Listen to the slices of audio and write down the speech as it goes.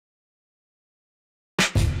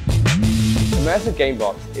Immersive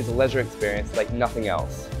Gamebox is a leisure experience like nothing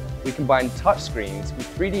else. We combine touchscreens with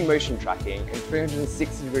 3D motion tracking and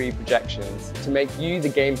 360-degree projections to make you the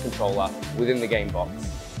game controller within the Gamebox.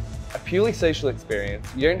 A purely social experience,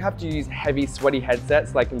 you don't have to use heavy, sweaty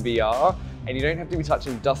headsets like in VR, and you don't have to be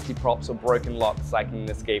touching dusty props or broken locks like in an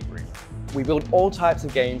escape room. We build all types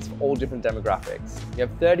of games for all different demographics. You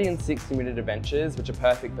have 30 and 60-minute adventures, which are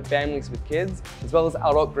perfect for families with kids, as well as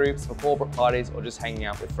adult groups for corporate parties or just hanging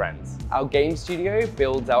out with friends. Our game studio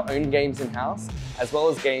builds our own games in-house, as well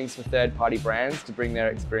as games for third-party brands to bring their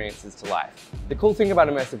experiences to life. The cool thing about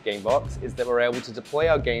Immersive Gamebox is that we're able to deploy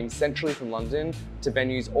our games centrally from London to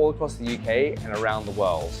venues all across the UK and around the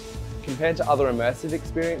world. Compared to other immersive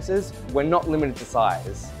experiences, we're not limited to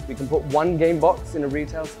size. We can put one game box in a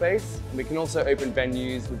retail space, and we can also open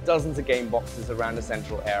venues with dozens of game boxes around a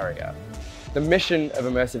central area. The mission of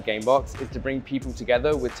Immersive Gamebox is to bring people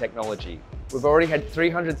together with technology. We've already had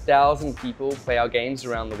 300,000 people play our games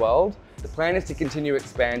around the world. The plan is to continue to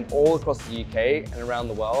expand all across the UK and around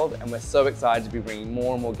the world, and we're so excited to be bringing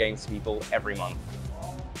more and more games to people every month.